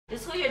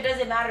it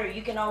doesn't matter.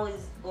 You can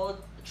always go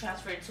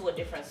transfer to a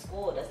different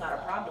school. That's not a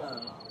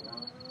problem.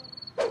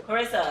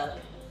 Carissa,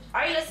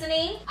 are you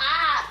listening?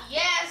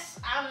 Yes,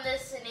 I'm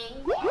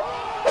listening.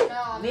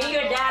 No, Me and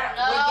your dad,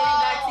 we're getting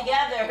back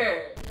together.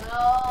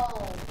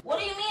 No. What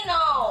do you mean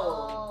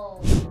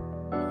no?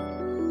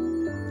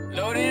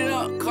 Load it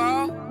up,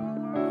 Carl.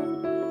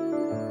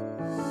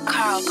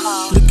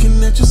 Carl.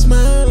 Looking at your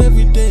smile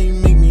every day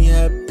make me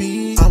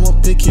happy. I'ma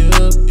pick you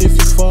up if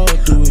you fall,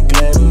 do it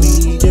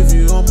gladly. Give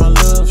you all my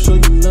love, show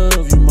you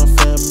love, you my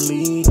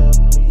family.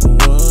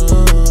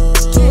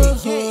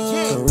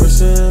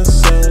 Carissa and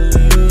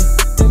Sally,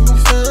 they my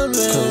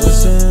family.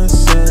 Carissa and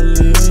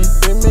Sally,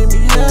 they make me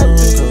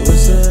happy.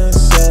 Carissa and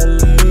Sally,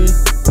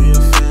 we a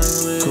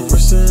family.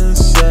 Carissa and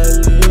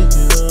Sally,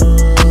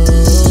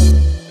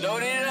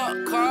 Load it up,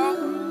 Carl.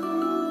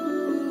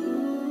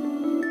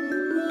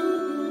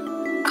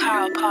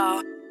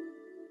 Carl.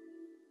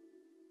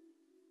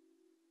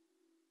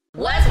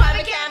 What's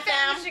Poppin KAM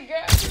fam? It's your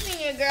girl, it's me,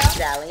 your girl.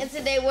 Sally. And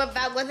today we're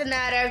back with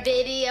another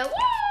video. Woo!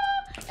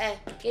 Hey,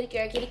 kitty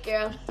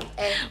girl.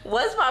 Hey.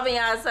 What's poppin',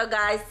 y'all? So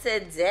guys,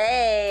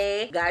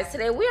 today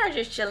we are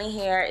just chilling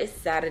here. It's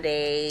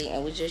Saturday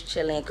and we're just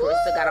chilling.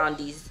 Carissa got on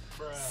these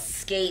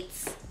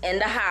skates in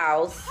the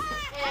house.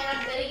 And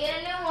I'm gonna get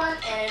a new one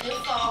and a new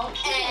phone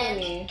and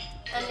a new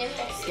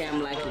headset.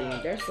 Scam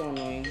likely. They're so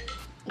annoying.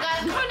 Guys,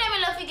 comment down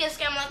below if you get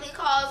Scam Likely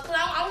calls, because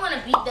I want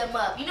to beat them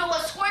up. You know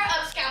what? Square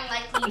up Scam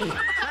Likely. You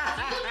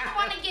just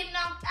want to get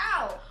knocked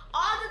out.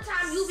 All the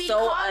time you be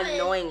so calling.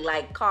 annoying,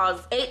 like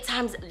calls 8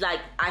 times. Like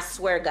I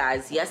swear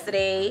guys,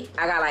 yesterday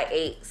I got like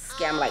 8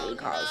 Scam Likely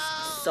calls.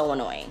 So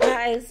annoying.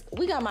 Guys,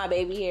 we got my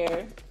baby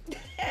here.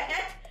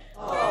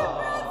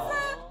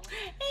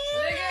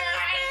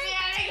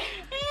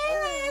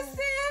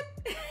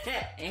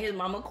 And his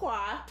mama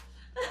Qua.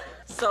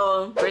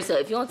 So, Carissa,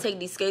 if you don't take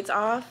these skates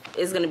off,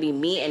 it's gonna be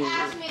me and you. She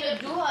asked me to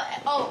do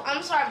her. Oh,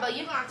 I'm sorry, but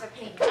you're gonna have to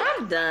pay me.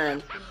 I'm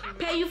done.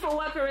 Pay you for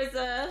what,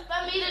 Carissa?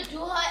 For me to do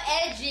her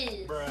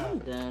edges. I'm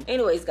done.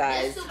 Anyways,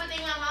 guys. This stupid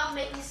thing in my mouth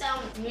makes me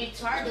sound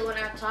retarded when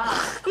I talk.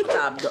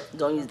 Stop,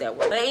 don't use that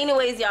word. But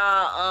anyways,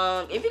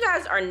 y'all, if you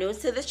guys are new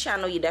to this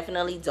channel, you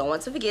definitely don't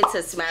want to forget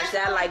to smash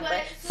that like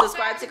button,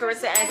 subscribe to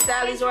Carissa and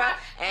Sally's World,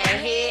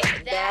 and hit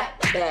that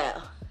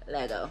bell.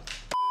 Let go.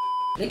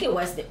 Look at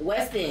Weston.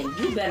 Weston,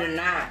 you better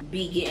not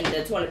be getting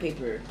the toilet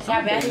paper. See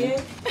how bad it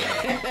is?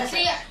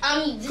 See,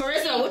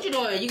 Carissa, what you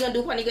doing? You gonna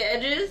do Quantica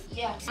edges?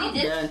 Yeah. See I'm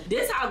this? done.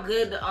 This how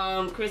good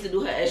Carissa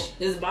do her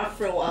edges. My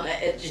friend want her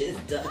edges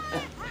done.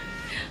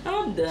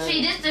 I'm done.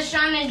 See, this the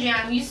shining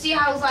jam. You see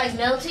how it's like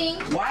melting?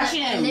 Watch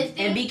him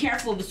and be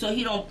careful so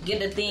he don't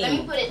get the thing. Let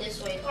me put it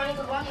this way.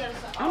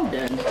 I'm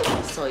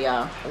done. So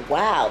y'all,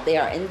 wow, they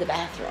are in the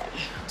bathroom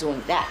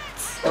doing that.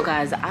 So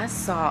guys,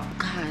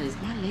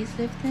 my lace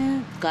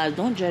lifting. Guys,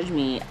 don't judge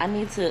me.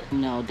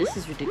 No, this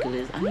is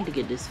ridiculous. I need to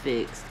get this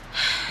fixed.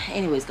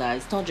 Anyways,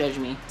 guys, don't judge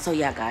me. So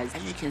yeah, guys,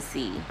 as you can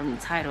see from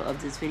the title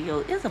of this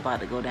video, is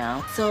about to go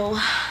down. So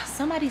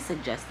somebody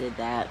suggested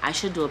that I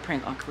should do a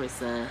prank on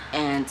Carissa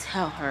and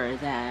tell her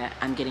that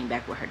I'm getting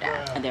back with her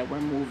dad and that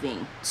we're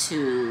moving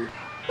to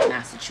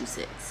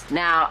Massachusetts.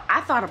 Now,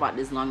 I thought about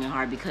this long and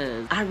hard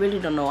because I really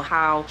don't know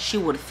how she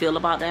would feel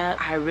about that.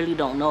 I really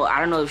don't know. I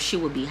don't know if she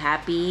would be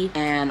happy,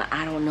 and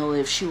I don't know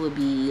if she would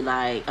be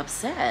like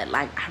upset.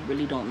 Like, I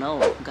really don't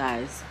know.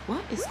 Guys,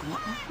 what is going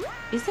on?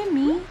 Is it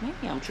me?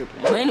 Maybe I'm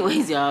tripping. But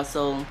anyways, y'all,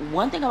 so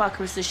one thing about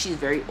Carissa, she's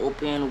very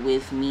open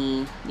with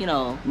me, you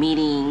know,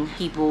 meeting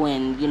people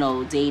and, you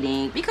know,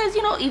 dating, because,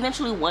 you know,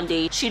 eventually one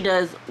day she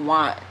does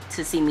want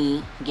to see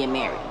me get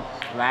married,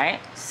 right?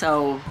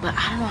 So, but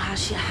I don't know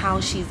how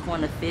she's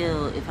going to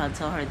feel if I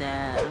tell her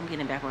that I'm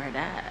getting back with her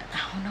dad.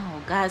 I don't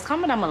know. Guys,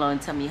 comment down below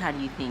and tell me, how do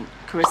you think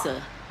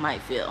Carissa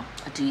might feel?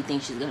 Do you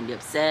think she's gonna be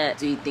upset?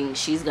 Do you think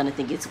she's gonna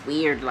think it's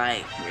weird,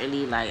 like,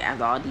 really, like,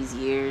 after all these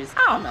years?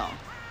 I don't know.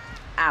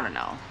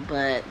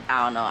 But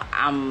I don't know.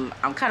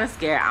 I'm kind of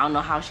scared. I don't know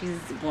how she's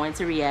going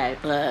to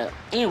react, but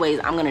anyways,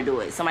 I'm gonna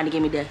do it. Somebody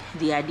gave me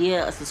the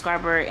idea, a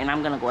subscriber, and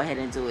I'm gonna go ahead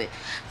and do it.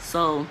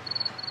 So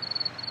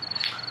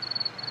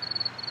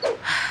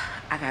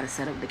I gotta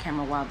set up the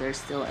camera while they're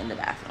still in the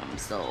bathroom,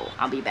 so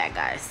I'll be back,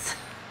 guys.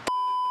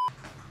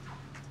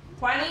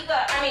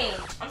 Carissa,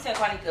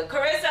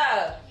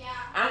 Carissa. Yeah.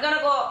 I'm gonna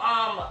go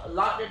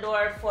lock the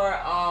door for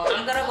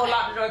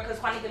because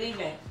Quantica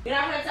leaving. You're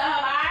not gonna tell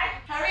her bye?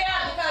 Hurry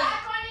up, because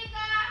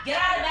get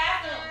out of the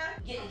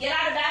bathroom. Get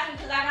out of the bathroom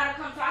because I gotta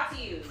come talk to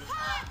you.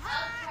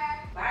 Okay.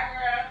 Bye,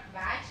 girl.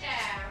 Bye,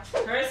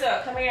 child.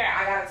 Carissa, come here.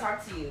 I gotta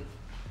talk to you.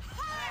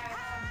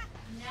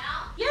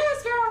 Now?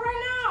 Yes, girl,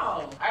 right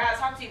now. I gotta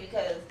talk to you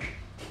because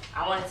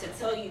I wanted to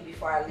tell you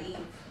before I leave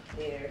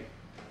there.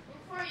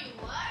 Before you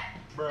what?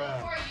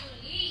 Bruh. Before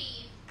you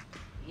leave?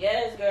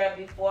 Yes, girl,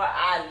 before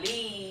I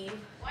leave.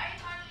 Why are you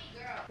calling me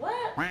girl?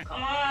 What?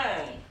 Come on.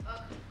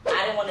 Okay.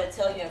 I didn't want to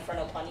tell you in front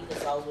of Quantica,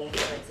 so I was waiting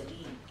for her to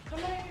leave. Come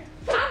here.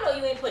 I know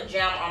you ain't put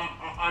jam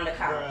on the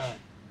couch.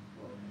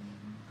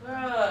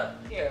 Girl,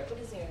 here, put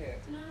this in here.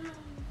 No.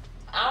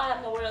 I don't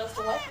have nowhere else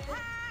to wipe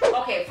it.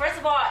 Okay, first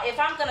of all, if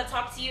I'm gonna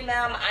talk to you,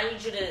 ma'am, I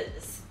need you to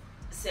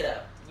sit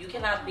up. You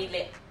cannot be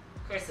late.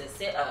 Carissa,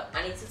 sit up.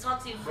 I need to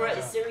talk to you for it.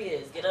 It's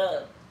serious. Get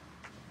up.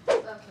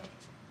 Okay.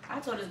 I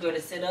told this girl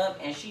to sit up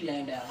and she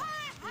laying down.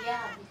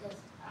 Yeah, because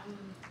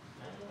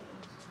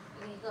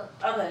let me go.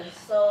 Okay,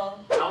 so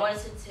I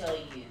wanted to tell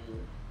you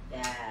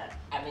that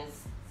I've been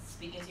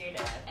speaking to your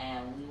dad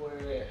and we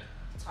were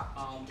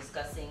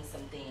discussing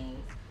some things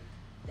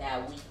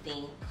that we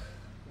think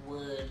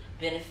would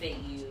benefit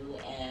you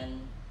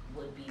and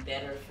would be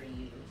better for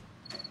you.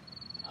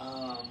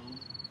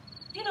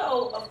 You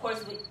know, of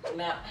course,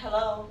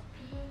 hello?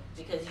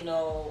 Because, you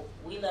know,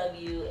 we love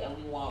you and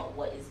we want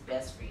what is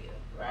best for you,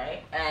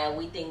 right? And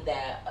we think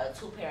that a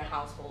 2-parent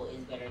household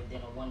is better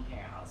than a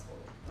 1-parent household.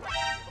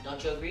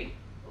 Don't you agree?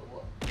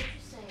 What you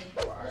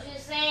saying? What you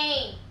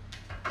saying?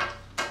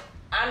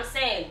 I'm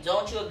saying,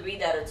 don't you agree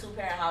that a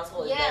 2-parent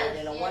household is better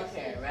than a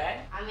 1-parent, right?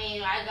 I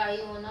mean, I got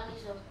you and none,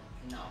 so.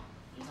 No,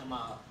 I'm talking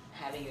about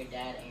having your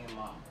dad and your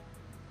mom.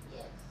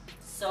 Yes.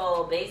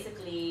 So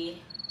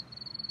basically,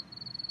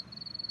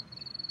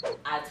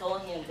 I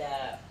told him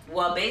that,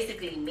 well,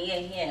 basically, me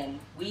and him,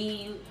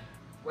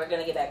 we're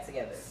gonna get back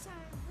together.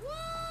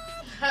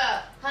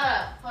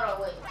 Hold on,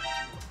 wait.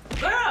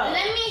 Girl!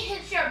 Let me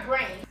hit your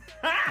brain.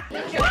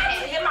 Hit your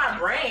head. Hit my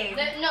brain?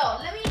 No,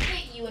 let me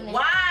hit you in the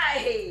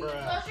Why?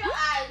 Close your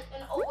eyes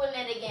and open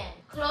it again.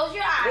 Close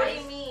your eyes. What do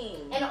you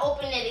mean? And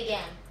open it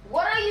again.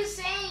 What are you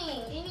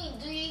saying?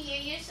 Do you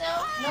hear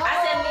yourself? No.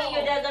 I said me and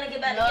your dad gonna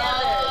get back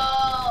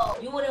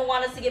together. You wouldn't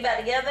want us to get back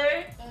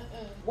together?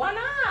 Why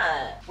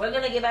not? We're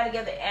gonna get back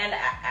together, and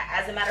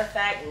as a matter of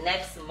fact,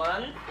 next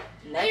month.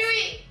 Here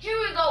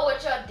we go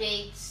with your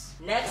dates.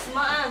 Next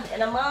month,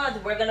 in a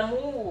month, we're gonna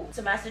move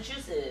to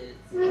Massachusetts.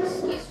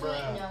 Excuse me,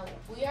 no.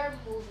 We are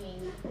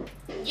moving.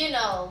 You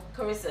know.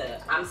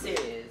 Carissa, I'm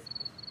serious.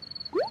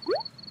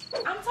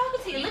 I'm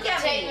talking to you. Look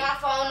at me. Take my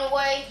phone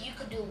away. You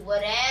could do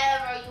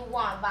whatever you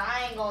want, but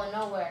I ain't going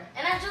nowhere.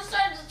 And I just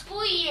started the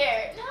school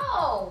year.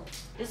 No.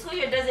 The school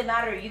year doesn't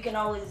matter. You can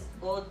always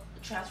go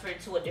transfer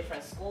to a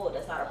different school.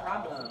 That's not a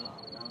problem.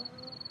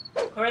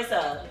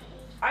 Carissa,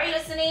 are you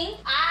listening?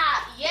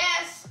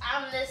 Yes,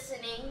 I'm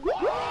listening.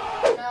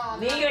 No.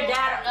 Me and your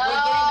dad,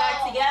 we're getting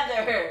back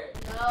together.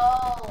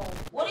 No.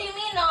 What do you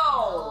mean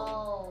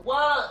no?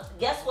 Well,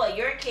 guess what?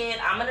 You're a kid.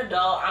 I'm an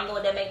adult. I'm the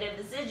one that make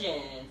the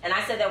decision. And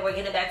I said that we're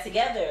getting back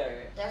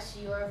together. That's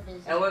your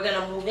business. And we're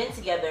gonna move in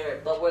together,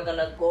 but we're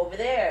gonna go over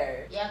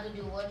there. Y'all can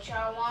do what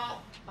y'all want,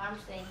 but I'm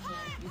staying here.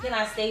 You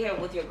cannot stay here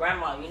with your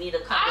grandma. You need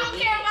to come I don't with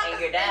me care about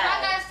and your dad.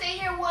 I gotta stay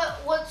here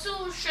with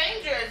 2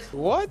 strangers.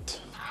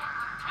 What?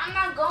 I'm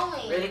not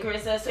going. Really,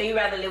 Carissa? So you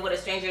rather live with a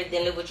stranger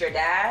than live with your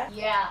dad?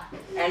 Yeah.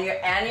 And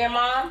your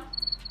mom?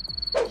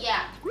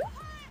 Yeah.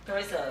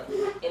 Carissa,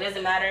 it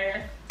doesn't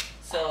matter.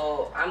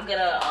 So I'm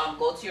gonna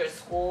go to your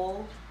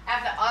school.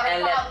 After all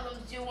the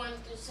problems you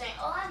went through saying,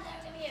 oh, I'm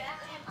never gonna get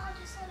back with him.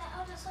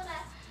 Oh, just so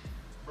that.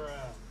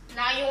 Bruh.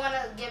 Now you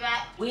wanna get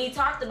back? We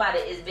talked about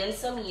it. It's been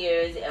some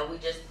years and we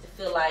just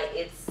feel like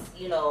it's,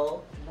 you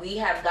know, we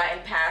have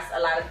gotten past a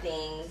lot of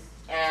things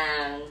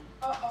and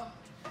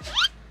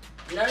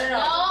No, we're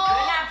not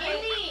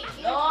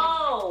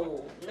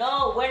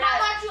No, we're not. How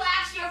about you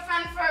ask your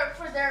friend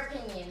for their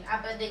opinion?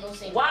 I bet they gonna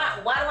say why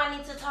do I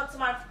need to talk to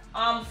my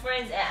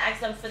friends and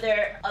ask them for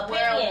their opinion?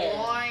 We're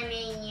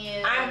warning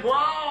you. I'm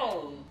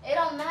grown. It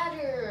don't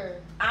matter.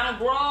 I'm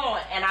grown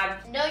and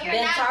I've been talking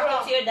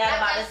grown. to your dad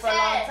about this for a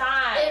long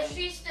time. If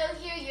she's still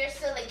here, you're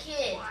still a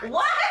kid.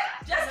 What?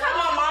 Just because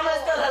my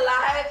mama's still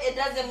alive, it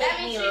doesn't make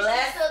me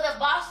less. She's still the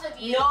boss of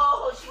you.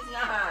 No, she's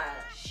not.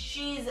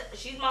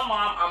 She's my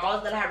mom. I'm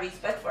always gonna have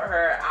respect for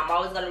her. I'm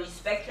always gonna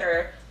respect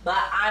her. But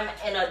I'm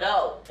an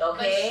adult,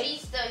 okay? But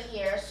she's still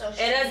here, so it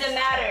doesn't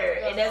matter.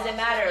 It doesn't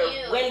matter.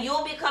 When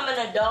you become an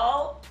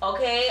adult,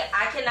 okay,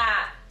 I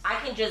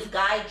can just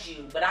guide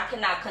you, but I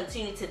cannot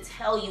continue to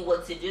tell you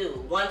what to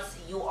do. Once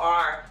you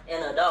are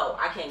an adult,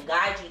 I can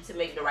guide you to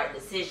make the right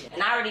decision.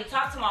 And I already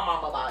talked to my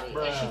mom about it,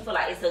 and she feel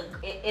like it's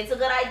a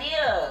good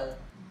idea.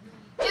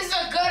 It's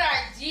a good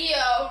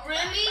idea,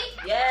 really?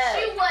 Yeah.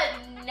 She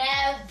would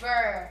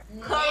never.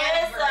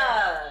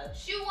 Carissa.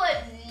 She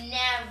would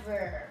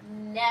never.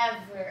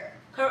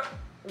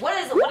 What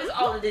is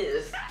all of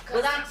this?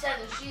 Cause I'm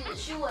telling you,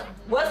 she would.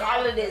 What's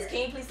all of this?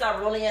 Can you please stop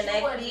rolling your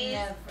neck, please?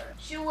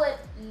 She would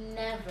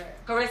never.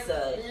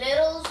 Carissa.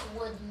 Littles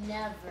would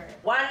never.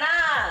 Why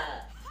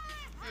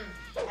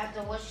not?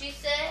 After what she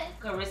said?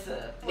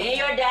 Carissa, me and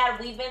your dad,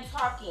 we've been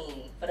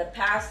talking for the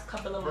past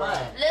couple of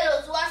months.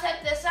 Littles, you want to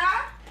take this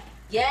out?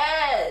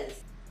 Yes.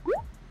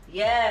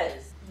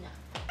 No.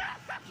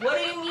 What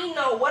do you mean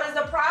no? What is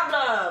the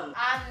problem?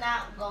 I'm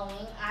not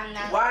going.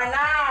 Why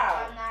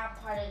not? I'm not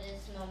a part of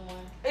this no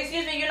more.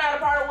 Excuse me, you're not a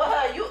part of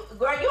what?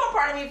 Girl, you're a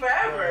part of me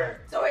forever.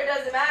 So it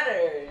doesn't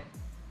matter.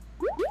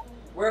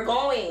 We're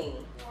going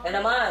in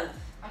a month.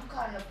 I'm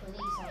calling the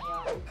police on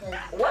y'all because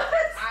what?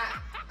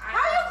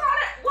 How you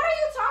calling? What are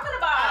you talking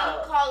about?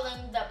 I'm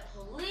calling the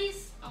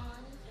police on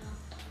y'all.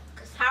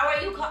 How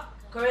are you calling?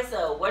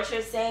 Carissa, what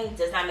you're saying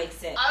does not make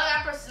sense. I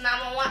got person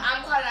 911.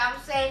 I'm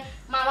saying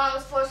my mom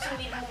was forcing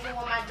me to move in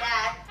with my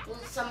dad.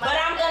 somebody. But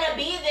I'm gonna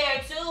be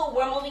there too.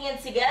 We're moving in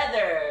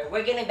together.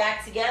 We're getting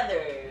back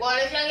together. Well,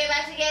 if y'all get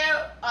back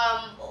together,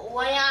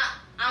 when y'all,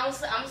 I'm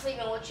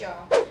sleeping with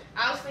y'all.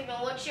 I'm sleeping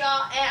with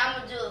y'all, and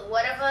I'm gonna do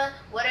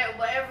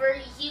whatever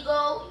he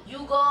go,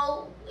 you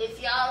go.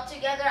 If y'all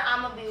together,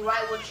 I'm gonna be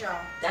right with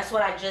y'all. That's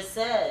what I just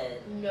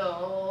said.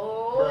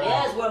 No.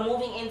 Yes, we're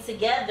moving in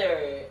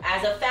together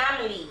as a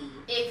family.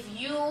 If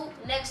you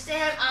next to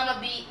him, I'm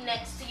gonna be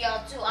next to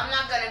y'all too. I'm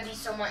not gonna be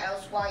somewhere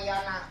else while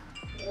y'all not.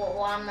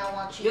 While I'm not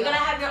watching. You're gonna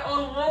have your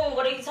own room.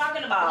 What are you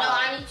talking about? No,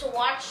 I need to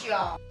watch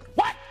y'all.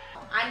 What?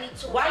 I need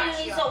to. Why watch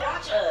do you need y'all. to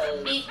watch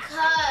us?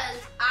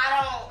 Because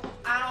I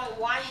don't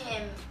want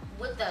him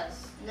with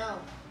us. No.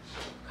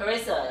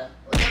 Carissa.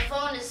 The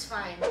phone is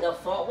fine. The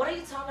phone? What are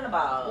you talking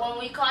about? When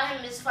we call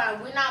him, it's fine.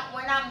 We're not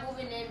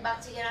moving in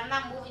back together. I'm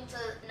not moving to.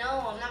 No,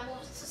 I'm not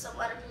moving to some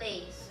other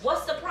place.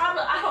 What's the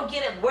problem? I don't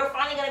get it. We're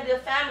finally gonna be a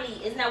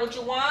family. Isn't that what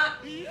you want?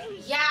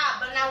 Yeah,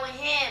 but not with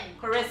him.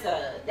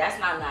 Carissa, that's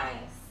not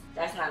nice.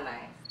 That's not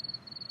nice.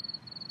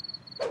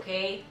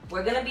 Okay?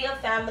 We're gonna be a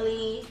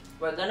family.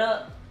 We're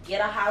gonna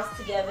get a house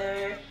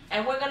together,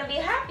 and we're gonna be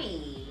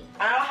happy.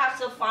 I don't have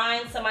to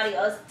find somebody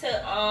else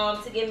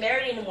to get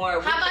married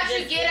anymore. How about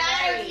you get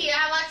out of here?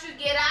 How about you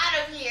get out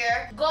of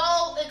here?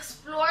 Go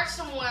explore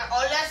somewhere,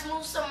 or let's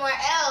move somewhere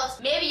else.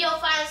 Maybe you'll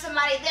find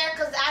somebody there,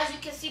 because as you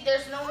can see,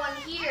 there's no one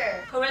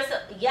here.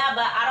 Carissa, yeah,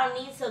 but I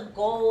don't need to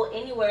go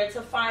anywhere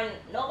to find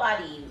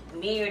nobody.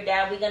 Me and your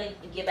dad, we're gonna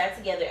get back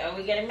together and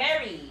we're getting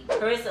married.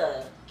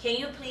 Carissa, can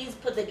you please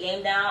put the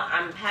game down?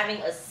 I'm having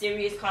a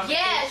serious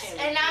conversation. Yes,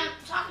 and I'm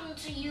talking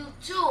to you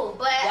too,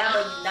 but yeah,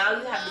 but now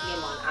you have the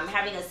game on. I'm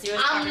having a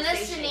serious conversation. I'm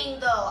listening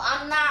though.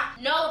 I'm not.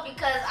 No,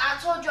 because I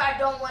told you I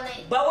don't want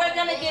to. But we're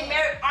gonna get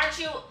married, aren't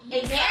you?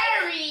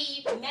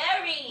 Married.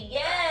 Married,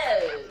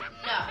 yes.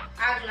 No,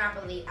 I do not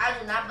believe. I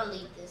do not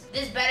believe this.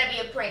 This better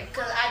be a prank,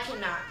 because I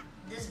cannot.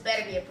 This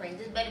better be a prank.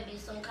 This better be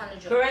some kind of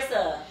joke.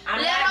 Carissa,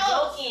 I'm not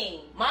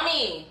joking.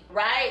 Mommy,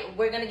 right?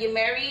 We're gonna get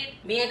married.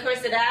 Me and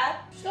Carissa dad.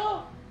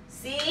 Sure.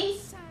 See?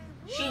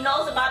 She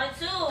knows about it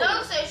too.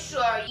 Don't say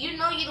sure. You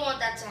know you don't want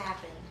that to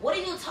happen. What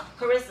are you talking,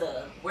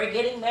 Carissa? We're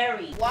getting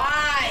married.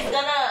 Why? He's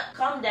gonna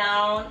come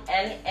down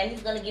and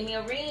he's gonna give me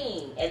a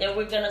ring, and then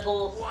we're gonna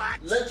go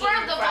looking for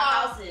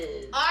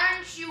houses.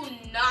 Aren't you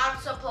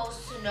not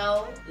supposed to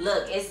know?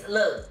 Look,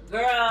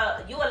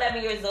 girl, you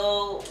 11 years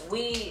old.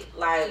 We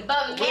like,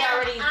 but we man,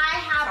 already I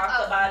have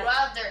talked a about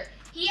brother.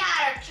 He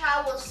had a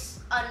child with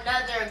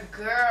another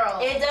girl.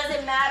 It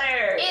doesn't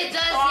matter. It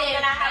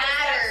doesn't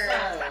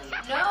matter.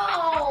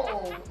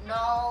 No.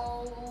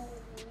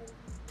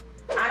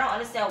 I don't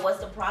understand what's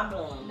the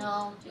problem.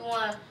 No, you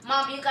want,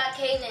 Mom, you got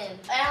Kaylin,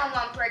 and her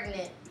mom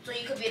pregnant, so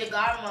you could be the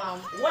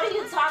godmom. What are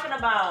you talking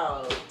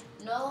about?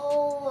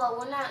 No,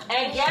 we're not.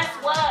 And guess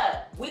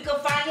what? We could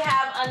finally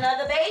have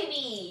another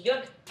baby.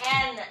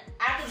 And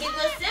I could give you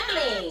a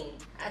sibling.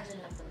 I do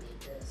not believe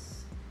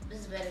this.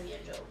 This better be a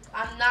joke.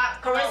 I'm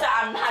not. Carissa, no.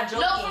 I'm not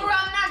joking. No, for real,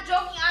 I'm not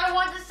joking. I don't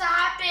want this to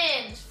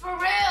happen. It's for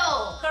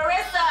real.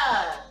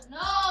 Carissa.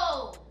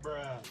 No.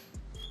 Bruh.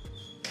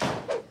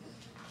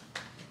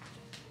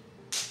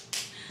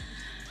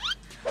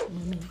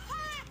 Mommy,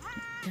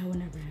 that will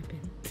never happen.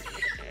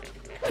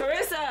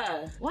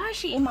 Carissa, why is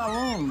she in my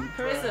room?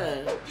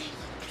 Carissa.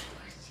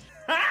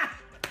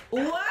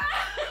 What?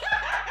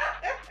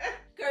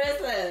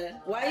 Carissa,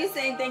 why are you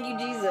saying thank you,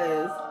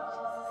 Jesus?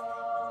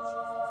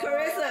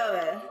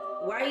 Carissa,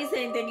 why are you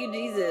saying thank you,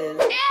 Jesus?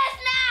 It's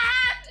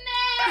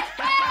not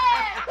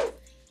happening.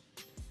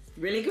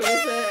 Really,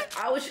 Carissa?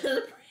 I was trying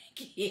to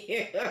prank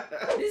you.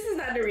 This is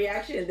not the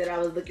reaction that I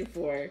was looking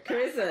for.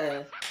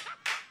 Carissa.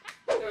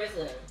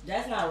 Carissa,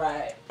 that's not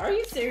right. Are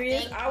you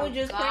serious? Thank I was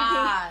just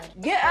God.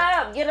 pranking. Get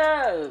up, get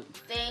up.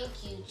 Thank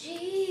you,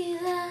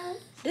 Jesus.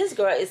 This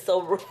girl is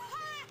so rude.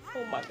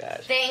 Oh my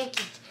gosh. Thank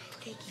you.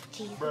 Thank you,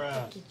 Jesus. Bruh.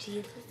 Thank you,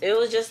 Jesus. It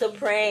was just a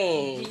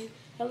prank.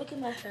 Now look at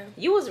my hair.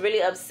 You was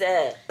really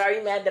upset. Are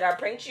you mad that I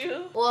pranked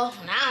you? Well,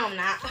 now I'm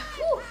not.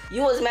 Whew.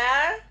 You was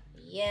mad?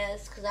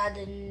 Yes, because I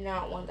did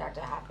not want that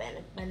to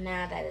happen. But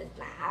now that it's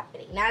not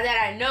happening. Now that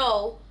I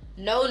know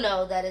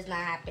that it's not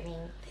happening.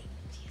 Thank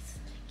you, Jesus.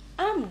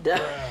 I'm done.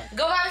 Bruh.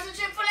 Go buy me some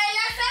Chick-fil-A.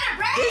 Let's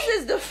celebrate. This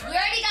is the We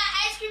already got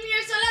ice cream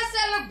here, so let's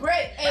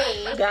celebrate.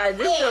 Hey. Guys,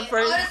 this is the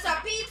first. Order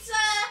some pizza.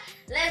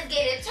 Let's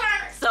get it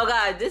turned. So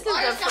guys, this is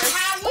Order the some first.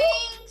 hot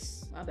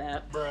wings. My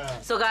bad.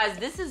 Bruh. So guys,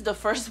 this is the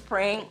first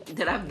prank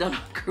that I've done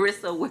on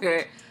Carissa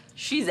where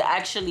she's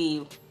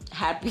actually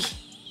happy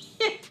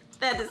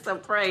that it's a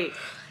prank.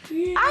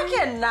 I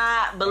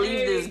cannot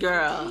believe this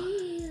girl.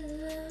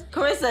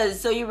 Carissa,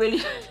 so you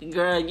really,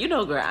 girl,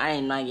 I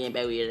ain't not getting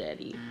back with your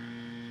daddy.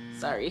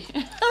 Sorry.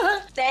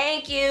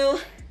 Thank you.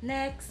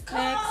 Next.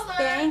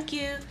 Thank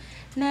you.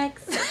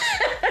 Next.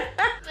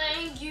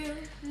 Thank you.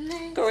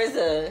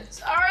 Carissa.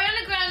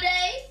 Ariana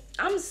Grande.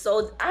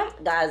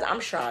 Guys, I'm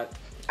shocked.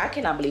 I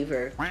cannot believe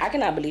her. I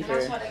cannot believe When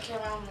I her. saw the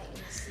camera, I'm like,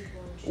 merci,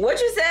 bonjour. What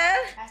you said?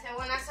 I said,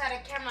 when I saw the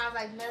camera, I was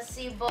like,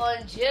 merci,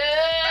 bonjour.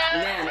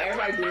 Man,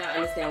 everybody do not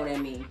understand what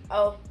that means.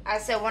 Oh, I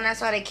said, when I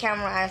saw the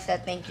camera, I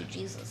said, thank you,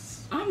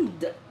 Jesus.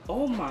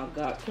 Oh my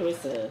God,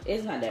 Carissa,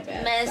 it's not that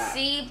bad.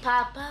 Messy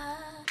Papa.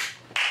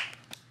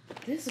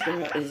 This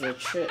girl is a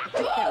trip.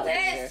 Oh,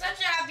 today is such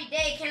a happy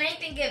day. Can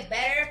anything get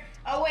better?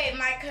 Oh wait,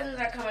 my cousins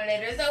are coming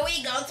later, so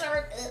we go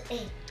to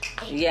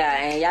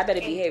yeah, and y'all better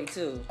behave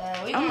too.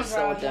 I'm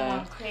so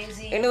done.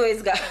 Crazy.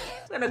 Anyways, guys,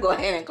 I'm gonna go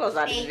ahead and close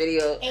out this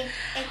video.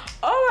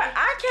 Oh,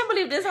 I can't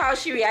believe this is how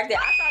she reacted. I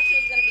thought she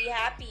was gonna be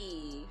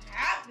happy.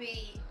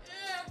 Happy.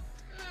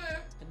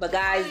 But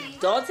guys,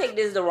 don't take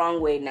this the wrong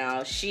way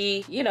now.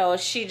 She, you know,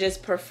 she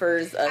just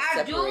prefers us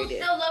separated. I do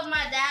still love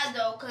my dad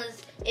though,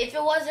 because if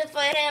it wasn't for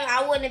him,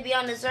 I wouldn't be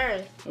on this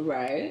earth.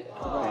 Right,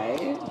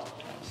 right.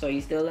 So you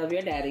still love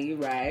your daddy,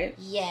 right?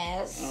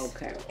 Yes.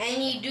 Okay.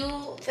 And he do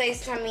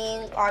FaceTime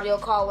me, audio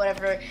call,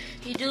 whatever.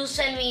 He do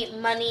send me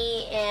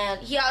money, and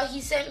he has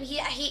sent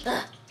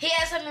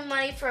me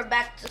money for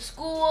back to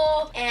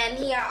school, and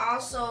he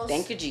also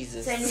thank you,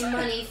 Jesus. Send me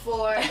money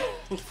for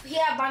he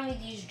had bought me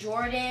these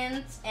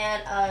Jordans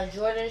and a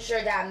Jordan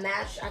shirt that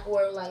matched. I could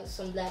wear like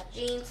some black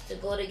jeans to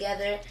go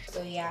together.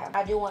 So yeah,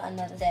 I do want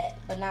another set,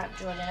 but not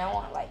Jordan. I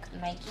want like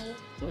Nike.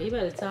 Well, you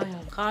better tell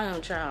him, call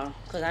him, child,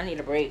 cause I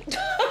need a break.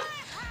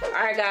 All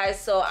right, guys.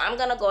 So I'm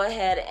gonna go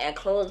ahead and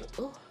close.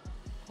 Ooh,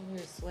 I'm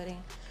really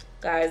sweating.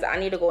 Guys, I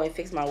need to go and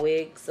fix my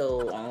wig,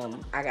 so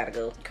I gotta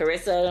go.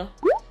 Carissa,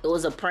 it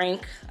was a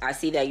prank. I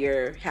see that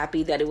you're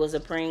happy that it was a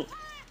prank,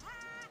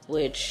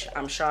 which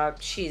I'm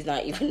shocked. She's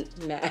not even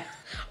mad.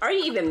 Are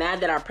you even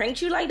mad that I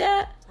pranked you like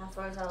that? At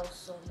first, I was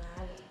so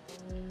mad.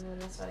 And when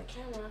I saw the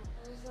camera,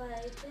 I was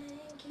like,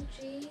 thank you,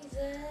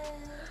 Jesus.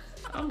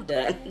 I'm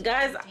done.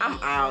 Guys, I'm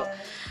out.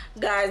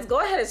 Guys, go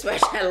ahead and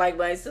smash that like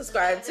button,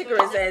 subscribe to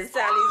Karissa and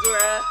Sally's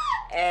World,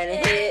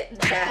 and hit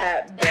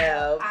that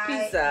bell.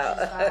 Peace out.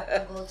 I just got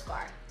a gold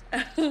scar.